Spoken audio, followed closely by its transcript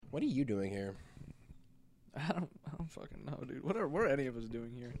What are you doing here? I don't fucking know, dude. What are any of us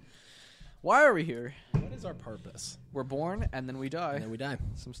doing here? Why are we here? What is our purpose? We're born and then we die. And then we die.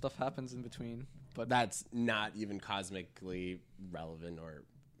 Some stuff happens in between, but That's not even cosmically relevant or,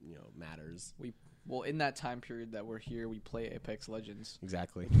 matters. well, in that time period that we're here, we play Apex Legends.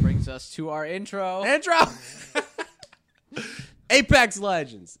 Exactly. Brings us to our intro. Intro! Apex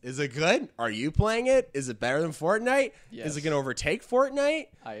Legends. Is it good? Are you playing it? Is it better than Fortnite? Yes. Is it going to overtake Fortnite?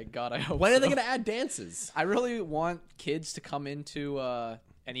 I hope When so. are they going to add dances? I really want kids to come into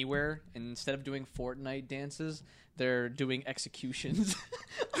anywhere, and instead of doing Fortnite dances, they're doing executions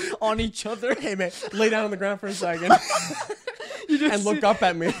on each other. Hey, man, lay down on the ground for a second and look up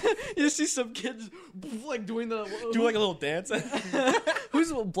at me. You see some kids like doing the Do like a little dance.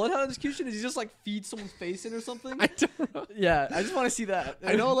 who's Bloodhound execution? Is he just like feed someone's face in or something? I don't know. Yeah, I just want to see that.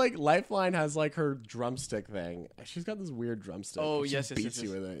 I know, like, Lifeline has, like, her drumstick thing. She's got this weird drumstick. Oh, She yes, beats yes.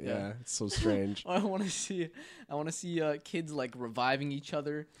 you with it. Yeah. Yeah, it's so strange. I want to see kids like reviving each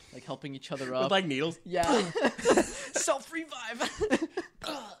other, like helping each other up. With, like, needles. Yeah. Self revive.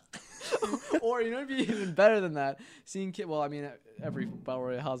 Or it'd be even better than that. Seeing every Battle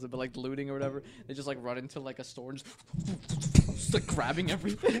Royale has it, but like looting or whatever, they just like run into like a store and just like grabbing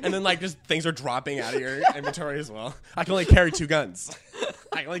everything. And then, like, just things are dropping out of your inventory as well. I can only carry 2 guns.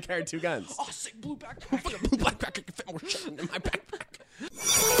 Oh, sick blue backpack. Blue backpack, I can fit more shit in my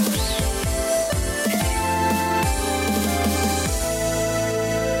backpack.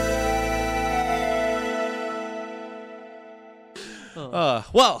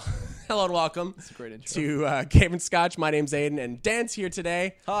 Well, hello and welcome That's a great intro. to Game and Scotch. My name's Aiden, and Dan's here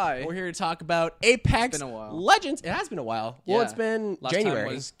today. Hi. We're here to talk about Apex It's been a while. Legends. It has been a while. Well, Yeah. it's been Last January.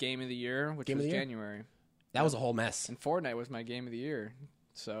 time was Game of the Year, which Game of was the Year? January. That was a whole mess. And Fortnite was my Game of the Year.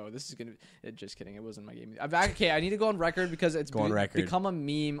 So this is gonna. Just kidding. It wasn't my game. Okay, I need to go on record because it's Go on record. become a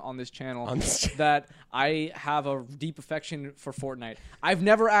meme on this channel On this channel. that I have a deep affection for Fortnite. I've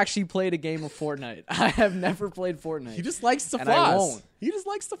never actually played a game of Fortnite. I have never played Fortnite. He just likes to And floss. I won't. He just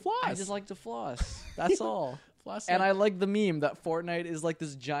likes to floss. I just like to floss. That's all. floss. And I like the meme that Fortnite is like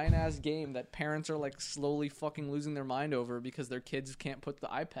this giant ass game that parents are like slowly fucking losing their mind over because their kids can't put the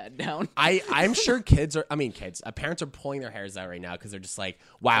iPad down. I'm sure parents are pulling their hairs out right now because they're just like,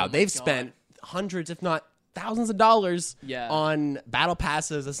 wow, Oh my they've God. spent hundreds, if not thousands of dollars Yeah. on battle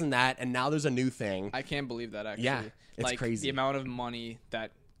passes, this and that, and now there's a new thing. I can't believe that actually. Yeah, it's like, crazy. The amount of money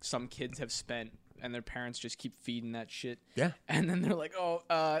that some kids have spent and their parents just keep feeding that shit. Yeah. And then they're like, oh,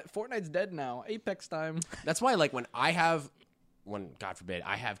 Fortnite's dead now. Apex time. That's why, like, when God forbid,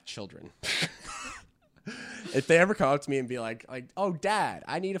 I have children, if they ever come up to me and be like, oh, Dad,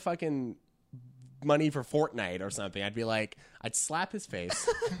 I need a fucking money for Fortnite or something, I'd slap his face.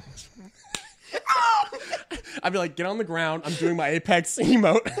 I'd be like, get on the ground. I'm doing my Apex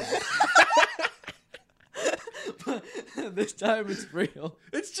emote. This time it's real.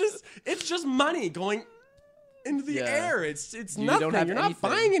 It's just money going into the Yeah. air. It's You nothing. don't have You're not anything.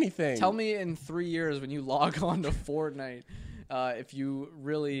 buying anything. Tell me in 3 years when you log on to Fortnite, if you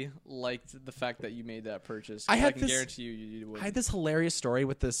really liked the fact that you made that purchase. I can guarantee you would. I had this hilarious story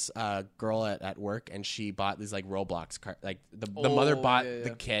with this girl at work, and she bought these like Roblox card. Like the mother bought yeah. the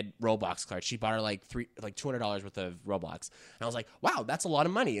kid Roblox cards. She bought her like $200 worth of Roblox, and I was like, wow, that's a lot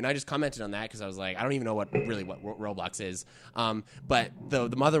of money. And I just commented on that because I was like, I don't even know what Roblox is. But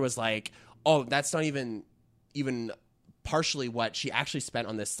the mother was like, oh, that's not even partially what she actually spent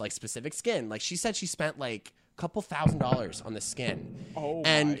on this like specific skin. Like she said she spent like couple $1,000s on the skin. Oh,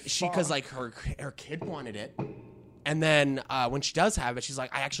 and my because like her kid wanted it, and then when she does have it, she's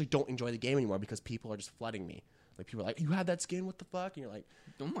like, I actually don't enjoy the game anymore because people are just flooding me. Like people are like, you had that skin, what the fuck? And you're like,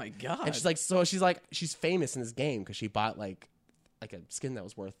 Oh my God. and she's famous in this game because she bought like a skin that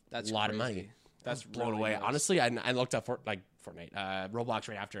was worth That's a lot of crazy. money. That's I was blown really away. nice. Honestly, I looked up Fortnite, Roblox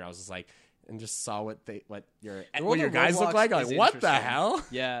right after, and I was just like, and just saw what your world of guys look Roblox like. I'm is like, what the interesting. hell?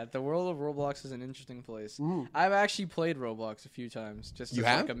 Yeah, the world of Roblox is an interesting place. I've actually played Roblox a few times, just You as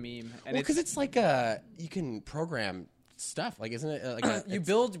have? like a meme. And Well, because it's like you can program stuff, like isn't it? Like you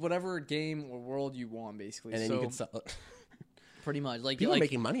build whatever game or world you want, basically. and then so you can sell. pretty much like People are like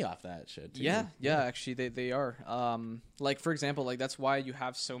making money off that shit. Too. yeah, actually they are. Like for example, like that's why you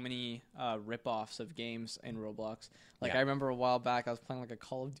have so many rip-offs of games in Roblox. Like Yeah. I remember a while back I was playing like a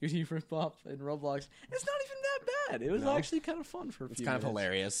Call of Duty rip-off in Roblox. It's not even that bad. It was No. actually kind of fun for a few It's kind of minutes.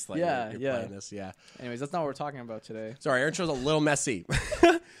 hilarious. Like, Yeah, you're yeah. playing this. Yeah. Anyways, that's not what we're talking about today. Sorry, our intro's a little messy.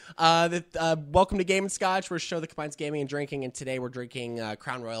 Welcome to Game and Scotch. We're a show that combines gaming and drinking, and today we're drinking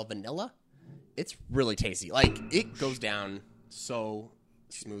Crown Royal Vanilla. It's really tasty. Like, it goes down so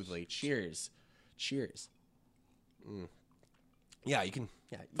smoothly. Cheers. Yeah, you can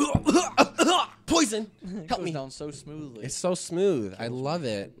Yeah. Poison. It Help goes me. down so smoothly. It's so smooth. I love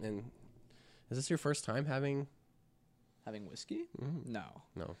it. And is this your first time having? Having whiskey? Mm-hmm. No.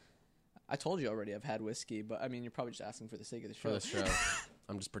 No. I told you already I've had whiskey, but I mean, you're probably just asking for the sake of the show. For this show.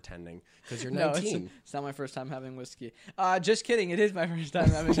 I'm just pretending because you're No, 19. it's not my first time having whiskey. Just kidding. It is my first time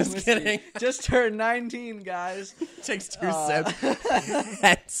having Just whiskey. kidding. Just turned 19, guys. Takes 2 sips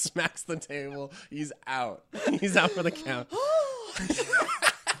and smacks the table. He's out. He's out for the count.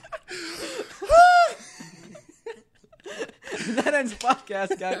 That ends the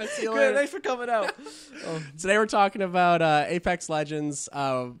podcast, guys. See you Good, later. thanks for coming out. Today we're talking about Apex Legends.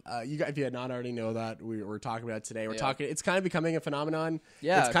 You guys, if you had not already know that, we're talking about it today. We're talking. It's kind of becoming a phenomenon.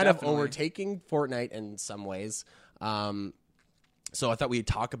 Yeah, it's kind definitely. of overtaking Fortnite in some ways. So I thought we'd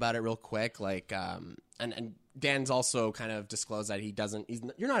talk about it real quick. Like, and Dan's also kind of disclosed that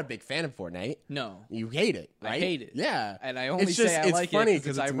you're not a big fan of Fortnite. No. You hate it, right? I hate it. Yeah. And I only It's just- say I it's like funny it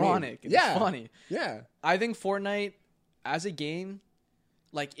because it's meme. ironic. It's Yeah. funny. Yeah. I think Fortnite, as a game,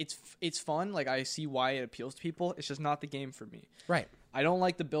 like, it's fun. Like, I see why it appeals to people. It's just not the game for me. Right. I don't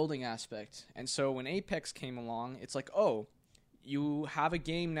like the building aspect. And so when Apex came along, it's like, oh, you have a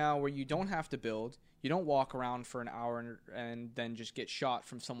game now where you don't have to build. You don't walk around for an hour and then just get shot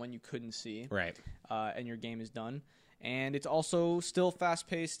from someone you couldn't see. Right. And your game is done. And it's also still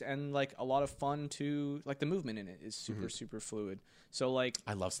fast-paced and, like, a lot of fun to... Like, the movement in it is super, super fluid. So, like...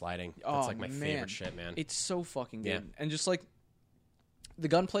 I love sliding. That's Oh, like my man. favorite shit, man. It's so fucking good. Yeah. And just, like, the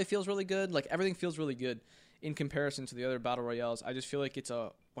gunplay feels really good. Like, everything feels really good in comparison to the other Battle Royales. I just feel like it's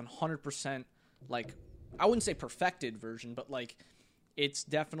a 100%, like... I wouldn't say perfected version, but, like... It's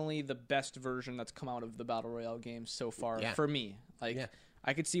definitely the best version that's come out of the Battle Royale games so far for me. Like,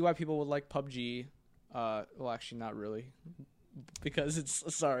 I could see why people would like PUBG. Well, actually, not really, because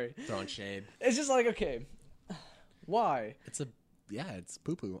it's sorry. Throwing shade. It's just like, okay, why? It's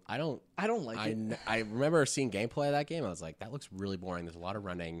poo poo. I don't like it. I remember seeing gameplay of that game. I was like, that looks really boring. There's a lot of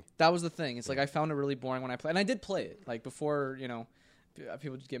running. That was the thing. It's like I found it really boring when I played, and I did play it. Like before,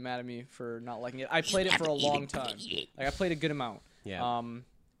 people just get mad at me for not liking it. I played it for a long time. Like I played a good amount. Yeah.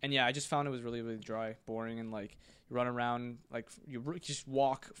 And yeah, I just found it was really, really dry, boring, and like you run around, like just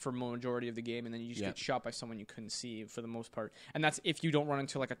walk for majority of the game, and then you just get shot by someone you couldn't see for the most part. And that's if you don't run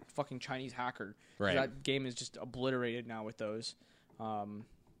into like a fucking Chinese hacker. Right. That game is just obliterated now with those.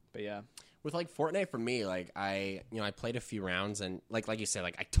 But yeah. With like Fortnite for me, like I played a few rounds and like you said,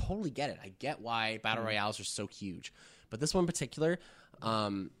 like I totally get it. I get why battle royales are so huge, but this one in particular,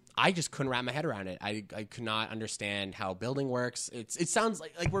 I just couldn't wrap my head around it. I could not understand how building works. It sounds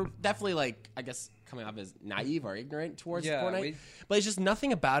like we're definitely like I guess coming off as naive or ignorant towards Fortnite, but it's just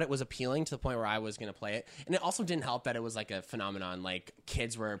nothing about it was appealing to the point where I was going to play it. And it also didn't help that it was like a phenomenon. Like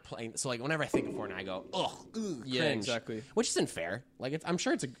kids were playing, so like whenever I think of Fortnite, I go, ugh, yeah, cringe. exactly. Which isn't fair. Like I'm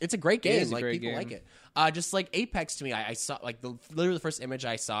sure it's a great game. is a Like great people game. like it. Just like Apex to me, I saw like literally the first image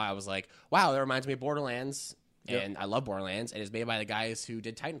I saw, I was like, wow, that reminds me of Borderlands. Yep. And I love Borderlands, and it's made by the guys who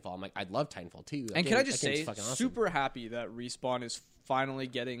did Titanfall. I'm like, I'd love Titanfall too. And can I just say, super happy that Respawn is finally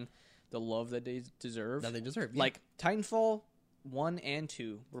getting the love that they deserve. That they deserve. Yeah. Like, Titanfall 1 and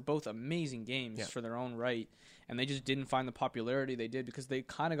 2 were both amazing games for their own right, and they just didn't find the popularity they did because they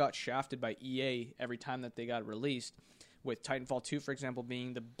kind of got shafted by EA every time that they got released, with Titanfall 2, for example,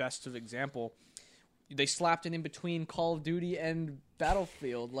 being the best of example. They slapped it in between Call of Duty and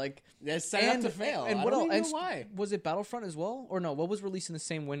Battlefield, like they set up to fail. And I what don't else? even know why. Was it Battlefront as well, or no? What was released in the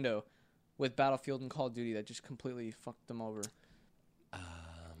same window with Battlefield and Call of Duty that just completely fucked them over? I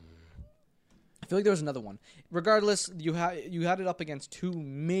feel like there was another one. Regardless, you had it up against two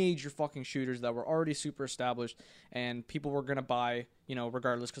major fucking shooters that were already super established, and people were gonna buy,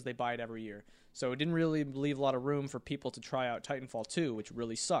 regardless because they buy it every year. So it didn't really leave a lot of room for people to try out Titanfall 2, which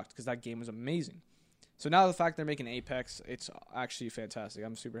really sucked because that game was amazing. So now the fact they're making Apex, it's actually fantastic.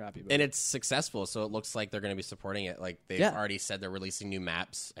 I'm super happy about it. And it's successful, so it looks like they're going to be supporting it. Like they've already said they're releasing new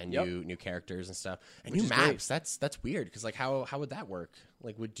maps and new characters and stuff. And new maps, that's weird because like how would that work?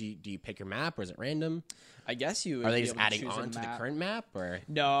 Like do you pick your map or is it random? I guess you are they just adding on to the current map or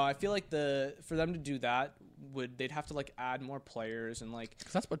no? I feel like for them to do that they'd have to like add more players and like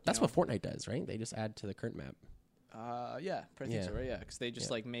because that's what Fortnite does, right? They just add to the current map. Yeah, I think so, right? Yeah, because they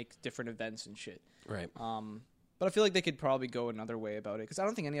just like make different events and shit. Right. But I feel like they could probably go another way about it because I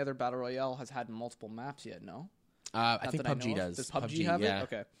don't think any other battle royale has had multiple maps yet. No. I think PUBG does. Does PUBG have it?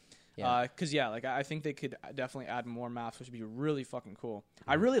 Okay. Yeah. Because like I think they could definitely add more maps, which would be really fucking cool.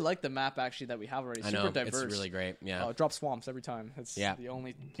 I really like the map actually that we have already. I know, super diverse. it's really great. Yeah. Drop swamps every time. That's the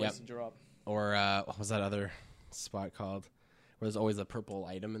only place to drop. Or what was that other spot called? Where there's always a purple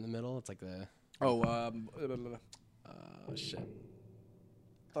item in the middle. It's like the Oh shit.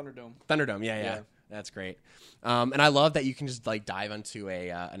 Thunderdome. Yeah. That's great. And I love that you can just like dive onto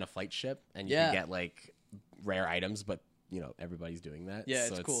a flight ship and you can get like rare items, but everybody's doing that. Yeah,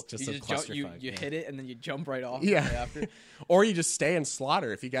 so it's cool. Just you a just jump, clusterfuck. you hit it and then you jump right off. Yeah. Right after. Or you just stay and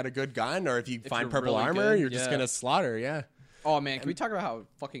slaughter if you got a good gun, or if you find you're purple really armor, good, you're just gonna slaughter. Yeah. Oh man, can we talk about how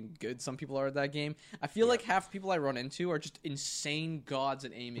fucking good some people are at that game? I feel like half the people I run into are just insane gods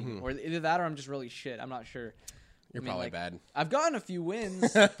at aiming, or either that or I'm just really shit. I'm not sure. You're probably bad. I've gotten a few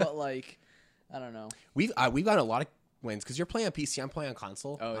wins, but like, I don't know. We've gotten a lot of wins because you're playing on PC. I'm playing on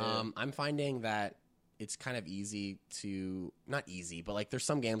console. Oh, yeah. I'm finding that it's kind of easy to not easy, but like there's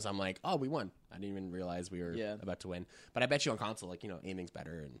some games I'm like, oh, we won. I didn't even realize we were about to win. But I bet you on console, like aiming's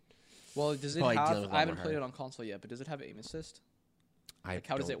better and. Well, does it Probably have? dealing with a I lot haven't more played hard. it on console yet, but does it have aim assist? I Like,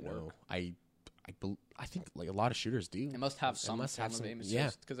 how does don't it work? know. I think like a lot of shooters do. It must have some must form have of some- aim yeah.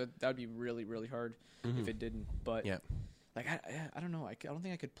 assist because that would be really really hard if it didn't. But Yeah. like I don't know. I don't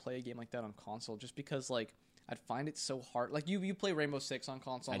think I could play a game like that on console just because like I'd find it so hard. Like you play Rainbow Six on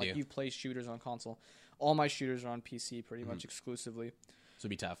console. I Like do. you play shooters on console. All my shooters are on PC pretty much exclusively. So it'd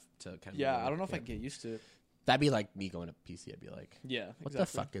be tough to kind of. Yeah, I don't know if I could get used to it. That'd be like me going to PC. I'd be like, Yeah, what exactly. the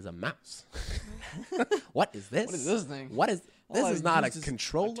fuck is a mouse? What is this? What is this thing? What is this? All I Is not a used is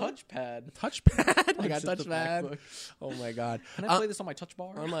controller. touchpad. Touchpad. I got It's just a touchpad. MacBook. Oh my god. Can I play this on my touch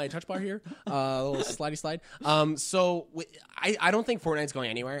bar? On my touch bar here, a little slidey slide. So I don't think Fortnite's going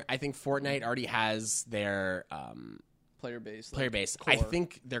anywhere. I think Fortnite already has their Player base. player base. core. I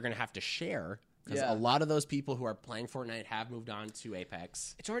think they're gonna have to share because Yeah. a lot of those people who are playing Fortnite have moved on to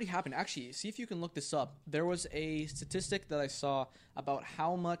Apex. It's already happened. Actually, see if you can look this up. There was a statistic that I saw about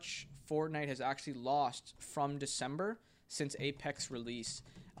how much Fortnite has actually lost from December since Apex release.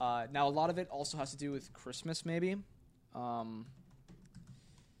 Now, a lot of it also has to do with Christmas, maybe.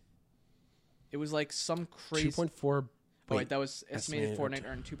 It was like some crazy. 2.4. Oh, wait, that was estimated. estimated Fortnite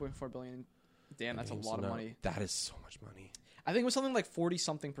earned 2.4 billion. Damn, that's a lot of money. That is so much money. I think it was something like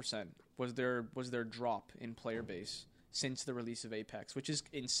 40-something% was their drop in player base since the release of Apex, which is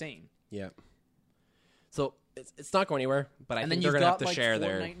insane. Yeah. So it's not going anywhere, but I And think then they're you've gonna have got to like share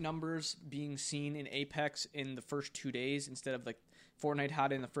Fortnite their. numbers being seen in Apex in the first 2 days instead of like Fortnite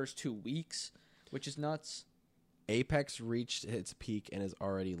had in the first 2 weeks, which is nuts. Apex reached its peak and is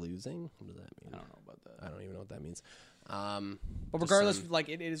already losing. What does that mean? I don't know about that. I don't even know what that means. But just regardless, some- like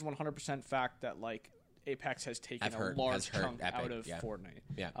it is 100% fact that like Apex has taken I've heard- a large has heard chunk Epic, out of yeah. Fortnite.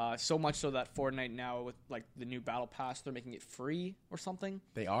 Yeah. So much so that Fortnite now with like the new battle pass, they're making it free or something.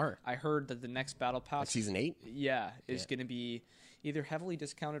 They are I heard that the next battle pass, like season 8. is Yeah. going to be either heavily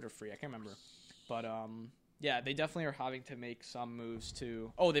discounted or free. I can't remember, but yeah, they definitely are having to make some moves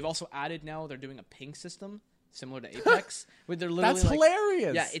to. Oh, they've also added now. They're doing a ping system similar to Apex, where they're literally That's like,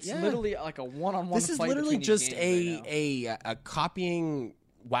 hilarious. yeah, it's literally like a one-on-one. This is fight literally between these just games right now. a copying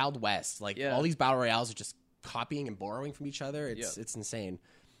Wild West. Like Yeah. all these battle royales are just copying and borrowing from each other. It's Yep. it's insane.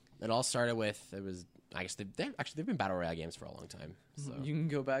 It all started with I guess they've been battle royale games for a long time. So You can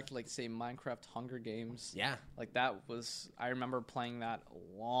go back to like say Minecraft Hunger Games. yeah, Like that was I remember playing that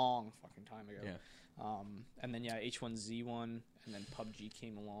a long fucking time ago. Yeah. And then H1Z1 and then PUBG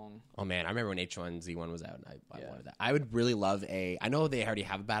came along. oh man, I remember when H1Z1 was out, and I Yeah. wanted that. I would really love I know they already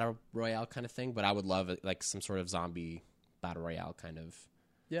have a battle royale kind of thing, but I would love like some sort of zombie battle royale kind of.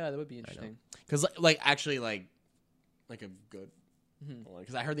 Yeah, that would be interesting. Because like actually like a good one,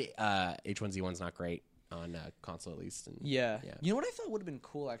 because I heard the H1Z1's not great on console at least. And Yeah. Yeah. You know what I thought would have been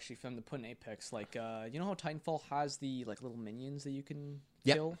cool actually for them to put in Apex? Like, you know how Titanfall has the like little minions that you can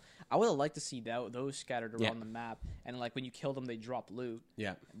Yep. kill? I would have liked to see those scattered around Yeah. the map, and like when you kill them, they drop loot.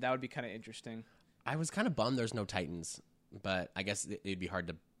 yeah, That would be kind of interesting. I was kind of bummed there's no Titans, but I guess it'd be hard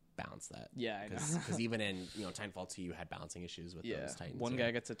to balance that. Yeah, I know. Because even in Titanfall 2, you had balancing issues with Yeah, those Titans. one and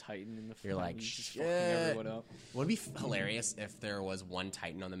guy gets a Titan in the You're front like, and just fucking shit. everyone up. Would it be hilarious if there was one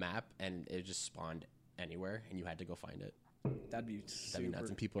Titan on the map and it just spawned anywhere and you had to go find it? That'd be That'd be nuts,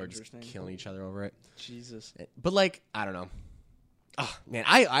 and people are just interesting. killing each other over it. Jesus. But like, I don't know. Oh man,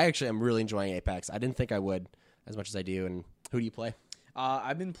 I actually am really enjoying Apex. I didn't think I would as much as I do. And who do you play?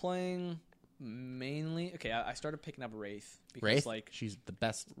 I've been playing mainly. Okay, I started picking up Wraith because Wraith. like She's the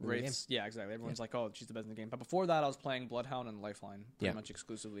best in the game. Wraith's, yeah, exactly. Everyone's like, oh, she's the best in the game. But before that, I was playing Bloodhound and Lifeline pretty Yeah. much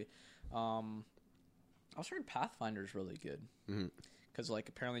exclusively. I was heard Pathfinder's really good because like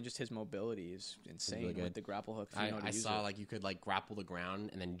apparently just his mobility is insane really good. with the grapple hook. If you know how to I use saw it. like you could like grapple the ground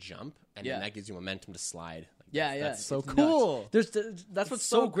and then jump, and Yeah. then that gives you momentum to slide. Like, Yeah, yeah, that's so it's nuts. cool. That's what's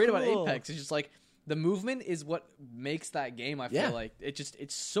so so great about cool. Apex. It's just like the movement is what makes that game. I feel Yeah. like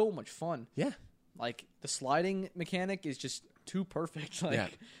it's so much fun. Yeah. Like the sliding mechanic is just too perfect. Like Yeah.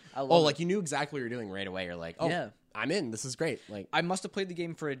 I love Oh, it. like you knew exactly what you were doing right away. You're like, oh, Yeah. I'm in. This is great. Like, I must have played the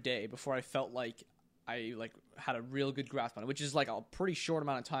game for a day before I felt like I like had a real good grasp on it, which is like a pretty short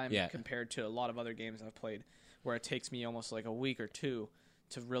amount of time compared to a lot of other games I've played, where it takes me almost like a week or two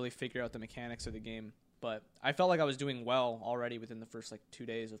to really figure out the mechanics of the game. But I felt like I was doing well already within the first like 2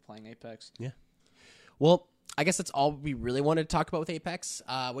 days of playing Apex. Yeah. Well, I guess that's all we really wanted to talk about with Apex.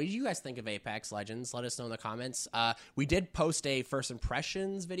 What did you guys think of Apex Legends? Let us know in the comments. We did post a first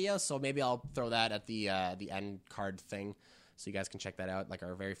impressions video, so maybe I'll throw that at the end card thing, so you guys can check that out, like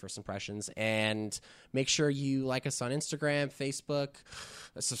our very first impressions. And make sure you like us on Instagram, Facebook,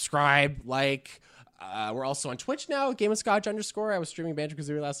 subscribe, like. We're also on Twitch now, GameOfScotch _. I was streaming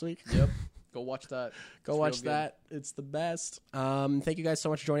Banjo-Kazooie last week. Yep. Go watch that. Go watch that. It's the best. Thank you guys so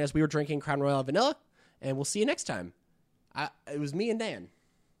much for joining us. We were drinking Crown Royal Vanilla, and we'll see you next time. It was me and Dan.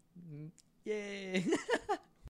 Yay.